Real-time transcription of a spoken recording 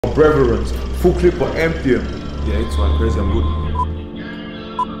Brethren, full clip or empty. Yeah, it's one crazy, I'm good.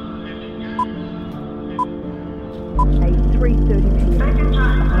 At 3:30 p.m.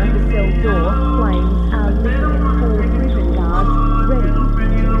 behind the cell door, flames are licking at 4 prison guards, ready to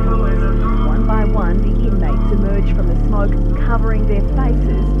pounce. One by one, the inmates emerge from the smoke, covering their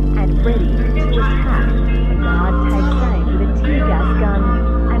faces and ready to attack. A guard takes aim with a tear gas gun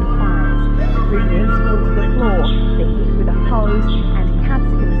and fires. The prisoners fall to the floor. They're hit with a hose and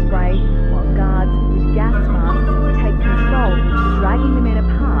capsicum spray, while guards with gas masks take control, dragging the men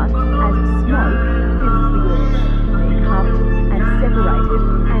apart as smoke fills the air. They're cuffed and separated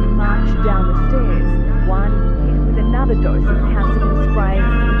and marched down the stairs. One hit with another dose of capsicum spray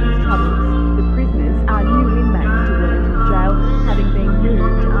with his troubles. The prisoners are new inmates to Wellington Jail, having been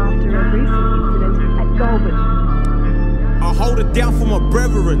moved after a recent incident at Goulburn. I hold it down for my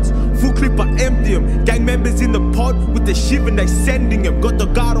brethrens. Full clip, I empty them. Gang members in the pod with the shivering, they sending him. Got the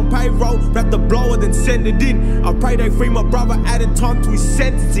guard on payroll, wrap the blower, then send it in. I pray they free my brother, added time to his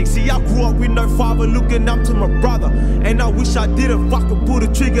sentencing. See, I grew up with no father, looking up to my brother. And I wish I didn't fucking pull the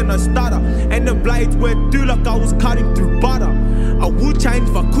trigger, no stutter. And the blades went through like I was cutting through butter. I would change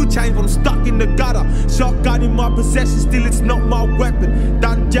if I could change, but I'm stuck in the gutter. Shotgun in my possession, still it's not my weapon.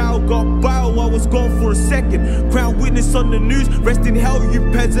 Done jail, got bail, I was gone for a second. Crown witness on the news, rest in hell you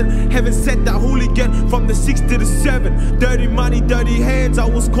peasant. Heaven sent that hooligan from the 6 to the 7. Dirty money, dirty hands, I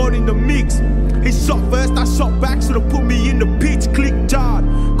was caught in the mix. He shot first, I shot back, should've put me in the pitch, click jarred.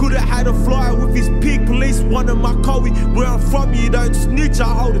 Could've had a flyer with his pig, police wanted my Kobe. Where I'm from, you don't snitch, I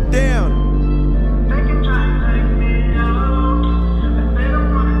hold it down.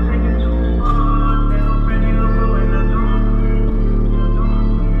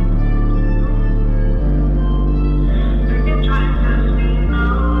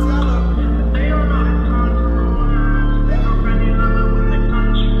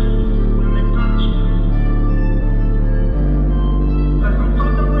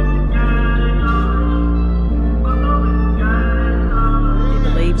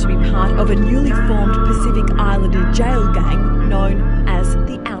 To be part of a newly formed Pacific Islander jail gang known as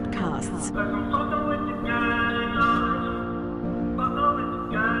the